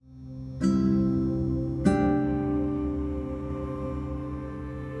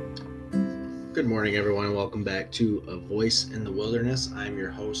Good morning, everyone, and welcome back to A Voice in the Wilderness. I'm your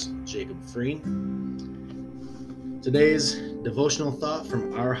host, Jacob Freen. Today's devotional thought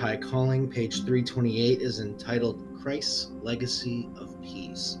from Our High Calling, page 328, is entitled Christ's Legacy of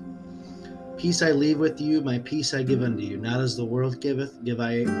Peace. Peace I leave with you, my peace I give unto you. Not as the world giveth, give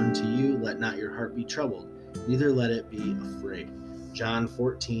I unto you. Let not your heart be troubled, neither let it be afraid. John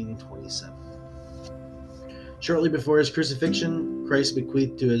 14:27. Shortly before his crucifixion, Christ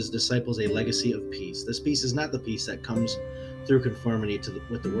bequeathed to his disciples a legacy of peace. This peace is not the peace that comes through conformity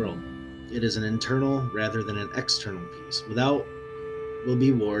with the world. It is an internal rather than an external peace. Without will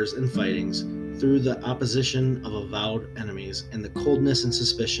be wars and fightings, through the opposition of avowed enemies and the coldness and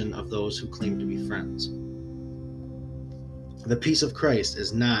suspicion of those who claim to be friends. The peace of Christ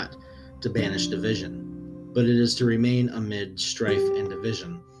is not to banish division, but it is to remain amid strife and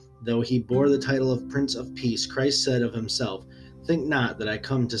division. Though he bore the title of Prince of Peace, Christ said of himself, "Think not that I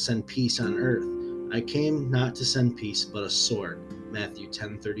come to send peace on earth. I came not to send peace, but a sword." Matthew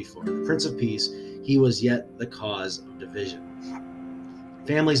 10:34. The Prince of Peace, he was yet the cause of division.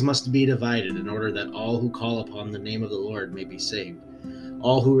 Families must be divided in order that all who call upon the name of the Lord may be saved.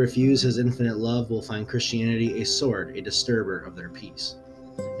 All who refuse his infinite love will find Christianity a sword, a disturber of their peace.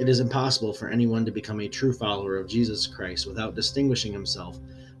 It is impossible for anyone to become a true follower of Jesus Christ without distinguishing himself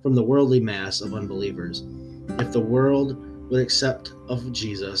from the worldly mass of unbelievers. If the world would accept of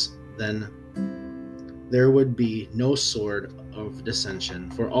Jesus, then there would be no sword of dissension,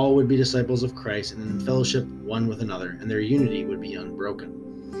 for all would be disciples of Christ and in fellowship one with another, and their unity would be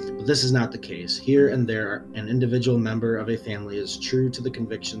unbroken. But this is not the case. Here and there, an individual member of a family is true to the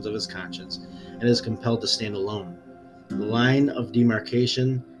convictions of his conscience and is compelled to stand alone. The line of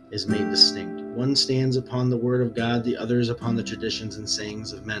demarcation is made distinct. One stands upon the word of God, the others upon the traditions and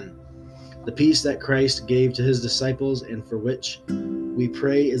sayings of men. The peace that Christ gave to his disciples and for which we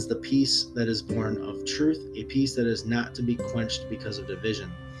pray is the peace that is born of truth, a peace that is not to be quenched because of division.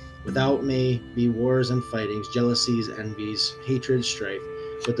 Without may be wars and fightings, jealousies, envies, hatred, strife,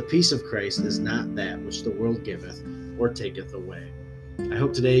 but the peace of Christ is not that which the world giveth or taketh away. I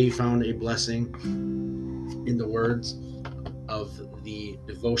hope today you found a blessing in the words of the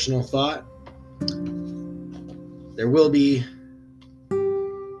devotional thought. There will be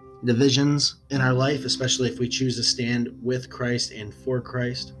divisions in our life, especially if we choose to stand with Christ and for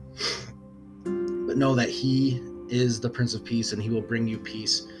Christ. But know that he is the Prince of Peace, and he will bring you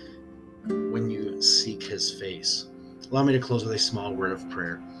peace when you seek his face. Allow me to close with a small word of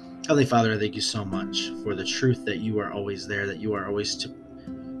prayer. Heavenly Father, I thank you so much for the truth that you are always there, that you are always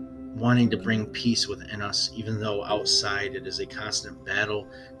wanting to bring peace within us, even though outside it is a constant battle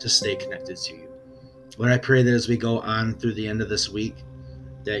to stay connected to you. Lord, I pray that as we go on through the end of this week,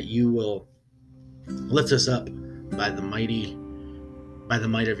 that you will lift us up by the might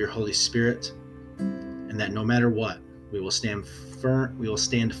of your Holy Spirit, and that no matter what, we will stand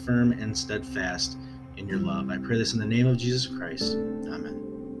firm and steadfast in your love. I pray this in the name of Jesus Christ. Amen.